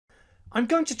I'm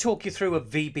going to talk you through a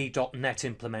VB.NET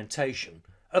implementation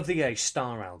of the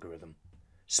A-star algorithm,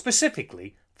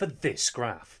 specifically for this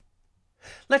graph.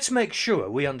 Let's make sure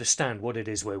we understand what it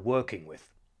is we're working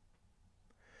with.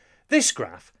 This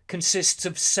graph consists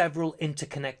of several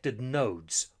interconnected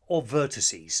nodes or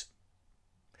vertices.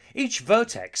 Each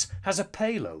vertex has a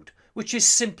payload, which is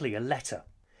simply a letter.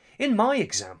 In my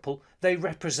example, they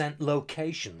represent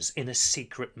locations in a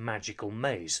secret magical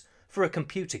maze for a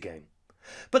computer game.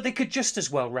 But they could just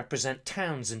as well represent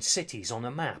towns and cities on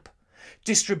a map,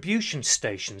 distribution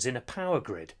stations in a power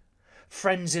grid,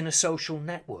 friends in a social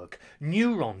network,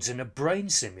 neurons in a brain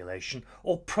simulation,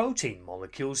 or protein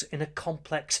molecules in a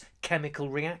complex chemical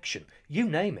reaction, you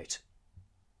name it.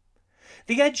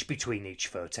 The edge between each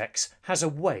vertex has a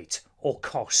weight or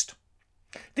cost.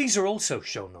 These are also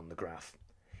shown on the graph.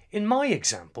 In my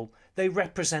example, they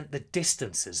represent the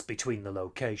distances between the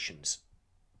locations.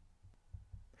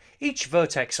 Each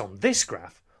vertex on this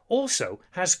graph also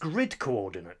has grid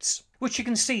coordinates, which you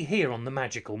can see here on the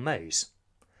magical maze.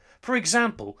 For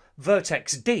example,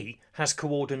 vertex D has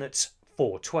coordinates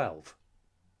 412.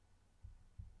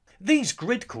 These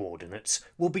grid coordinates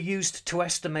will be used to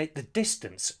estimate the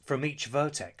distance from each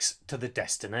vertex to the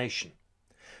destination,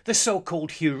 the so-called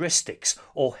heuristics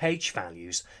or H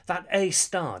values that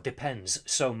A-star depends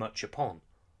so much upon.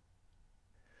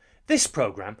 This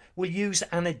program will use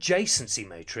an adjacency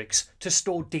matrix to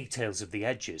store details of the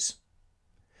edges.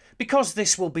 Because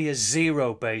this will be a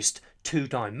zero-based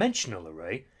two-dimensional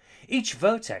array, each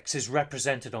vertex is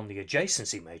represented on the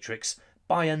adjacency matrix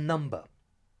by a number.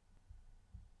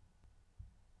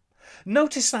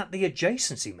 Notice that the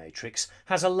adjacency matrix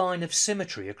has a line of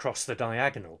symmetry across the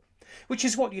diagonal, which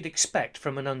is what you'd expect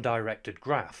from an undirected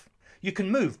graph. You can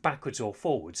move backwards or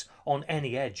forwards on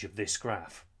any edge of this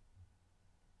graph.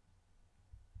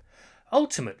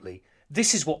 Ultimately,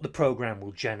 this is what the program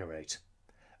will generate: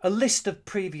 a list of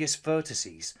previous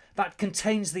vertices that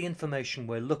contains the information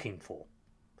we're looking for,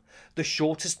 the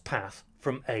shortest path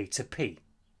from A to P,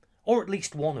 or at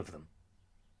least one of them.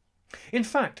 In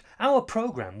fact, our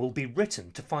program will be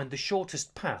written to find the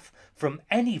shortest path from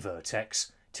any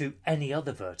vertex to any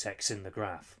other vertex in the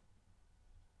graph.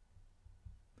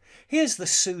 Here's the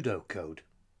pseudocode.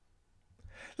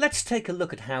 Let's take a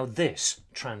look at how this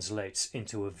translates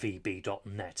into a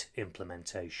VB.NET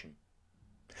implementation.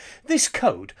 This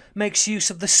code makes use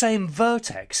of the same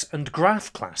vertex and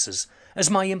graph classes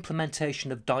as my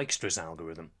implementation of Dijkstra's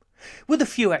algorithm, with a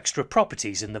few extra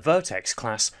properties in the vertex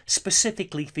class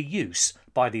specifically for use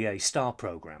by the A-star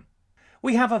program.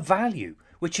 We have a value,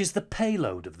 which is the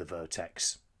payload of the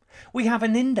vertex. We have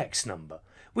an index number,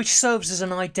 which serves as an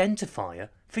identifier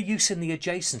for use in the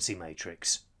adjacency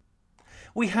matrix.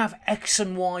 We have X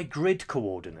and Y grid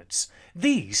coordinates.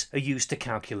 These are used to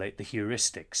calculate the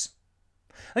heuristics.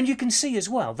 And you can see as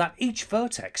well that each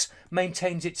vertex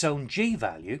maintains its own G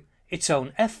value, its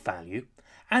own F value,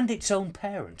 and its own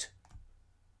parent.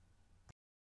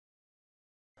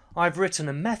 I've written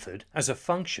a method as a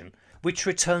function which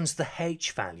returns the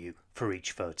H value for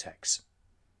each vertex.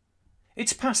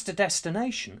 It's passed a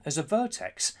destination as a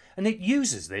vertex, and it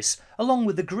uses this along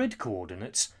with the grid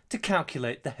coordinates to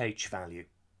calculate the H value.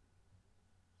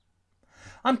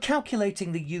 I'm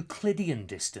calculating the Euclidean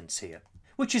distance here,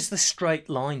 which is the straight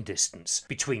line distance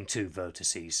between two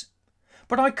vertices.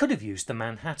 But I could have used the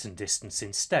Manhattan distance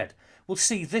instead. We'll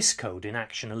see this code in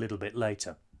action a little bit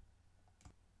later.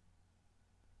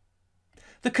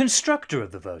 The constructor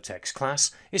of the vertex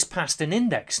class is passed an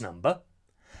index number,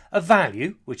 a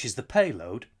value, which is the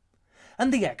payload,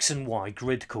 and the X and Y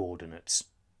grid coordinates.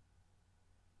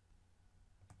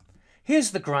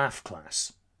 Here's the graph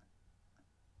class.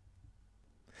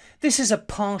 This is a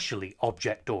partially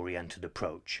object-oriented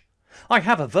approach. I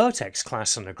have a vertex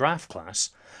class and a graph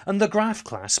class, and the graph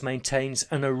class maintains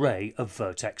an array of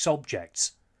vertex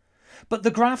objects. But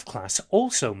the graph class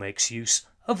also makes use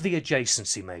of the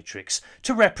adjacency matrix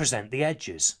to represent the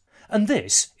edges, and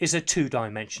this is a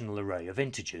two-dimensional array of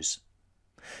integers.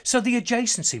 So the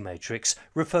adjacency matrix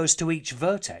refers to each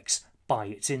vertex by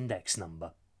its index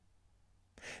number.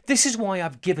 This is why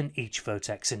I've given each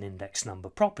vertex an index number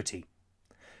property,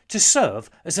 to serve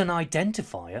as an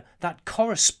identifier that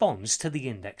corresponds to the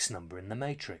index number in the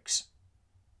matrix.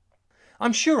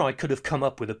 I'm sure I could have come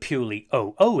up with a purely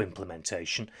OO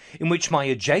implementation in which my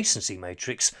adjacency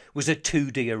matrix was a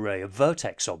 2D array of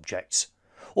vertex objects,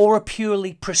 or a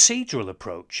purely procedural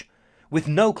approach with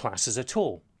no classes at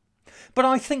all. But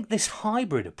I think this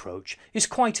hybrid approach is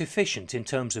quite efficient in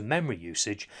terms of memory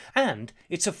usage, and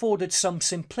it's afforded some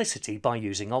simplicity by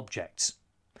using objects.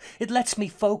 It lets me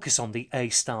focus on the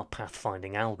A-star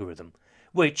pathfinding algorithm,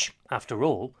 which, after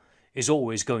all, is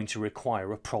always going to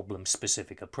require a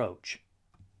problem-specific approach.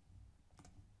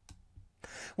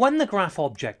 When the graph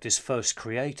object is first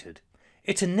created,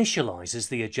 it initialises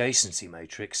the adjacency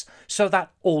matrix so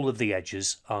that all of the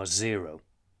edges are 0.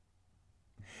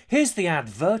 Here's the add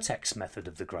vertex method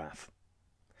of the graph.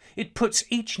 It puts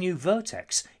each new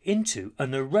vertex into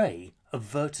an array of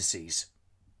vertices.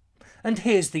 And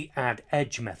here's the add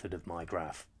edge method of my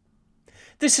graph.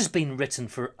 This has been written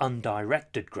for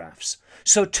undirected graphs,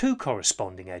 so two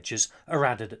corresponding edges are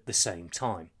added at the same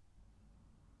time.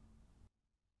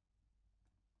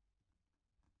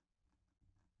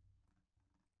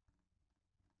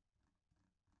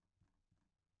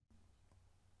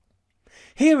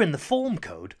 Here in the form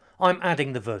code, I'm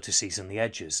adding the vertices and the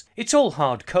edges. It's all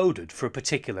hard-coded for a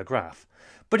particular graph,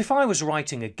 but if I was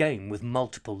writing a game with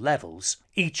multiple levels,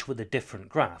 each with a different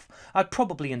graph, I'd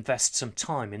probably invest some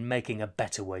time in making a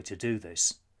better way to do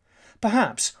this.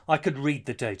 Perhaps I could read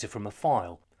the data from a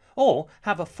file, or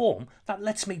have a form that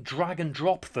lets me drag and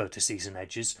drop vertices and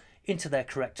edges into their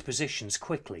correct positions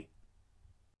quickly.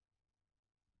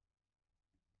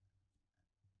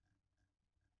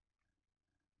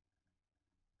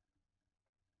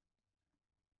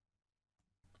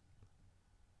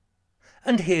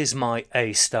 And here's my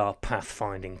A-star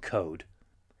pathfinding code.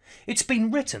 It's been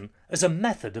written as a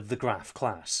method of the graph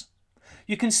class.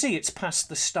 You can see it's passed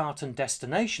the start and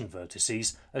destination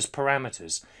vertices as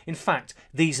parameters. In fact,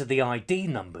 these are the ID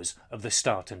numbers of the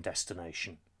start and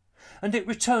destination. And it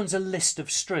returns a list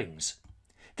of strings.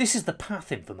 This is the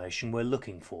path information we're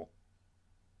looking for.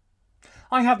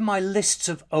 I have my lists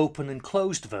of open and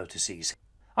closed vertices.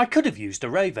 I could have used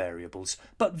array variables,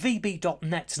 but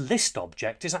VB.NET's list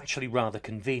object is actually rather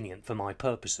convenient for my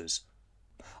purposes.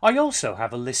 I also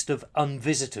have a list of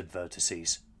unvisited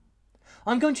vertices.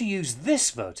 I'm going to use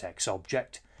this vertex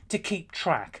object to keep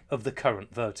track of the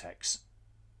current vertex.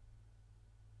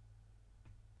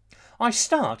 I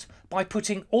start by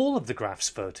putting all of the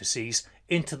graph's vertices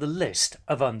into the list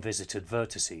of unvisited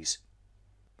vertices.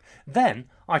 Then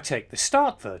I take the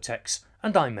start vertex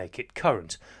and I make it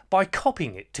current by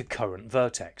copying it to current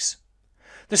vertex.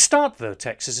 The start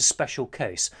vertex is a special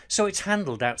case, so it's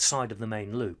handled outside of the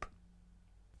main loop.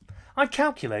 I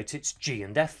calculate its g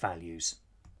and f values.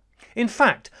 In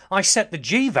fact, I set the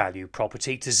g value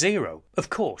property to 0, of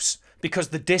course, because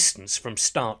the distance from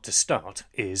start to start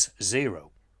is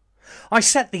 0. I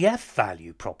set the f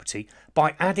value property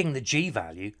by adding the g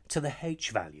value to the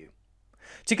h value.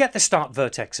 To get the start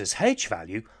vertex's h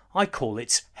value, I call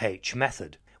its h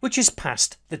method, which is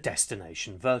past the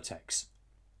destination vertex.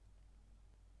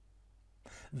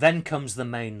 Then comes the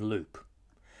main loop.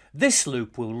 This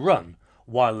loop will run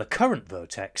while the current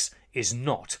vertex is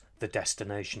not the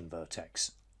destination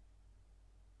vertex.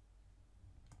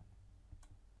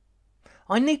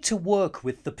 I need to work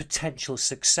with the potential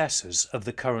successors of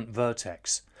the current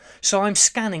vertex, so I'm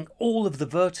scanning all of the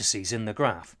vertices in the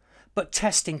graph, but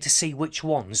testing to see which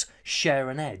ones share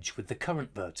an edge with the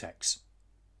current vertex.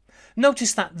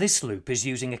 Notice that this loop is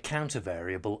using a counter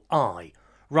variable I,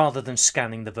 rather than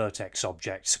scanning the vertex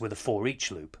objects with a for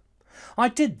each loop. I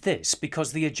did this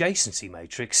because the adjacency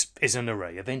matrix is an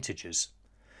array of integers.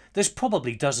 There's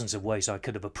probably dozens of ways I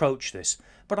could have approached this,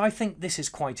 but I think this is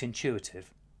quite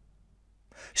intuitive.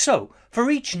 So, for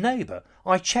each neighbour,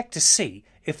 I check to see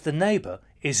if the neighbour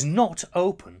is not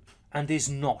open and is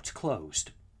not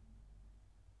closed.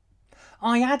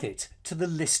 I add it to the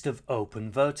list of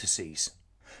open vertices.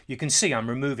 You can see I'm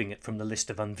removing it from the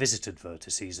list of unvisited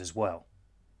vertices as well.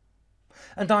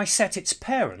 And I set its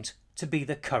parent to be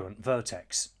the current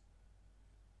vertex.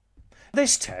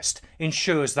 This test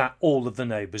ensures that all of the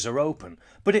neighbours are open,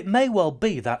 but it may well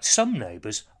be that some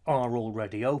neighbours are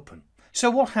already open. So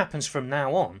what happens from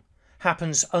now on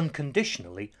happens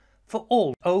unconditionally for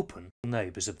all open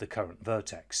neighbours of the current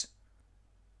vertex.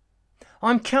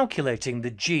 I'm calculating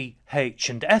the g, h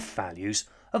and f values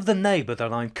of the neighbour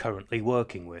that I'm currently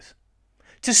working with,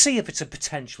 to see if it's a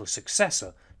potential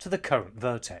successor to the current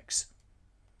vertex.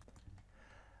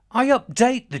 I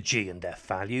update the g and f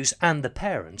values and the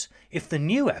parent if the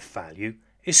new f value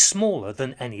is smaller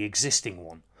than any existing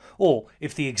one, or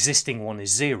if the existing one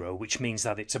is 0, which means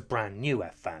that it's a brand new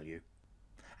f value.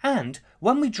 And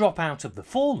when we drop out of the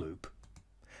for loop,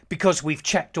 because we've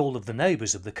checked all of the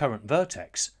neighbours of the current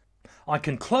vertex, I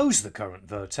can close the current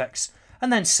vertex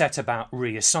and then set about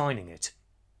reassigning it.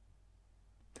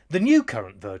 The new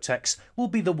current vertex will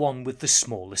be the one with the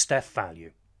smallest f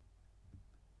value.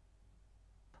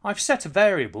 I've set a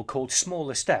variable called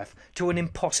smallest f to an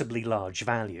impossibly large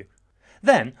value.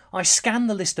 Then I scan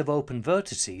the list of open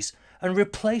vertices and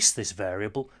replace this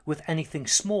variable with anything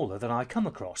smaller than I come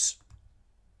across.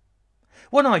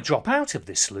 When I drop out of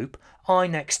this loop,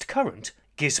 iNextCurrent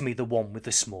gives me the one with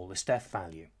the smallest f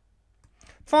value.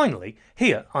 Finally,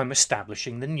 here I'm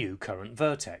establishing the new current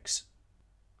vertex.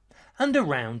 And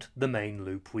around the main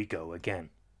loop we go again.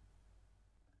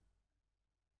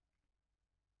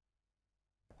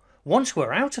 Once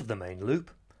we're out of the main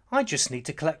loop, I just need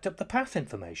to collect up the path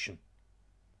information.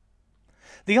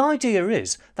 The idea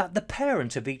is that the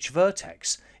parent of each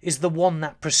vertex is the one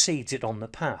that precedes it on the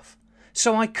path.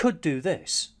 So I could do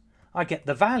this. I get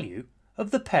the value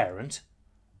of the parent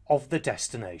of the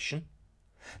destination,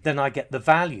 then I get the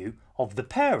value of the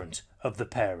parent of the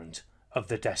parent of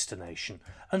the destination,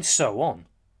 and so on.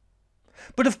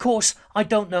 But of course I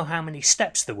don't know how many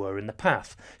steps there were in the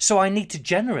path, so I need to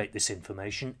generate this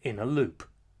information in a loop.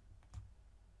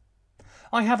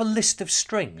 I have a list of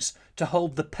strings to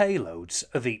hold the payloads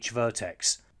of each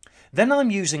vertex. Then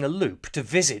I'm using a loop to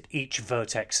visit each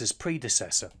vertex's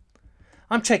predecessor.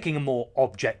 I'm taking a more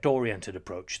object-oriented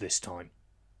approach this time.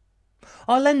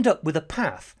 I'll end up with a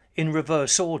path in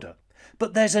reverse order,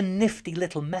 but there's a nifty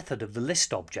little method of the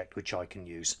list object which I can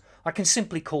use. I can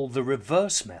simply call the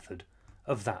reverse method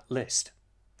of that list.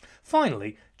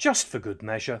 Finally, just for good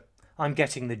measure, I'm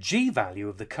getting the g value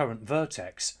of the current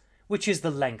vertex, which is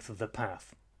the length of the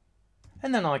path,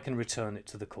 and then I can return it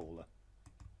to the caller.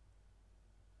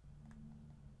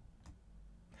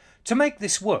 To make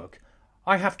this work,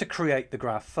 I have to create the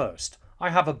graph first. I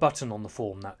have a button on the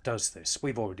form that does this.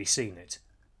 We've already seen it.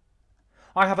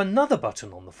 I have another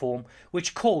button on the form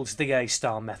which calls the A*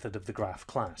 method of the graph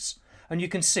class, and you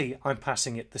can see I'm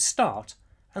passing it the start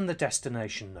and the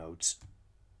destination nodes.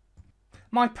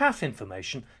 My path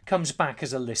information comes back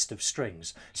as a list of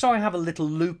strings, so I have a little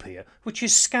loop here which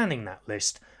is scanning that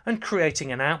list and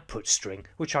creating an output string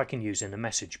which I can use in a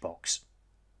message box.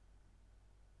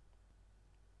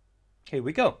 Here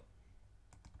we go.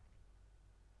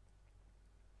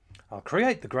 I'll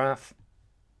create the graph,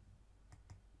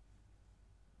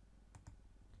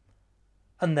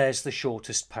 and there's the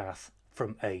shortest path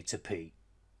from A to P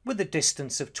with a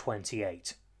distance of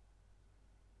 28.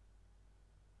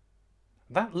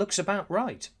 That looks about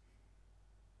right.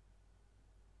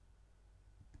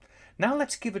 Now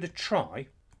let's give it a try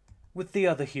with the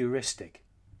other heuristic.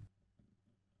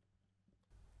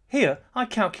 Here I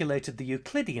calculated the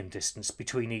Euclidean distance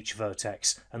between each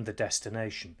vertex and the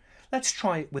destination. Let's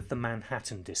try it with the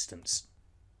Manhattan distance.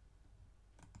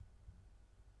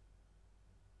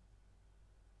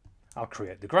 I'll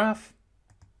create the graph,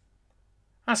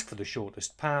 ask for the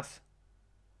shortest path,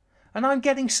 and I'm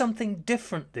getting something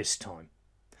different this time.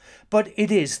 But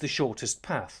it is the shortest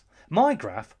path. My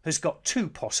graph has got two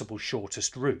possible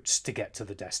shortest routes to get to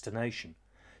the destination,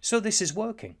 so this is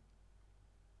working.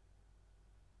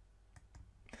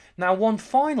 Now one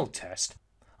final test,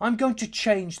 I'm going to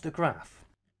change the graph.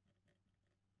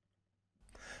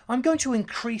 I'm going to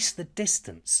increase the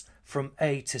distance from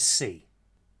A to C.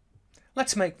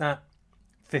 Let's make that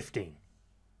 15.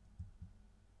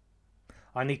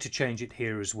 I need to change it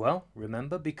here as well,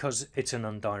 remember, because it's an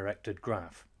undirected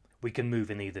graph. We can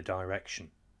move in either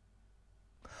direction.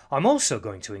 I'm also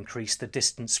going to increase the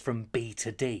distance from B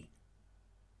to D.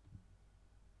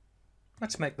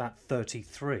 Let's make that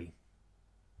 33.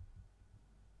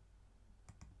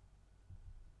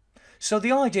 So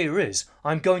the idea is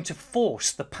I'm going to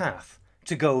force the path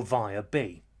to go via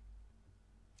B.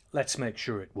 Let's make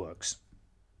sure it works.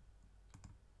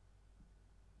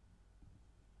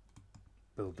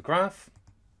 Build the graph,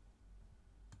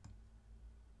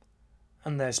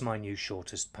 and there's my new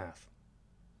shortest path.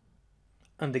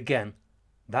 And again,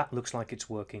 that looks like it's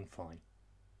working fine.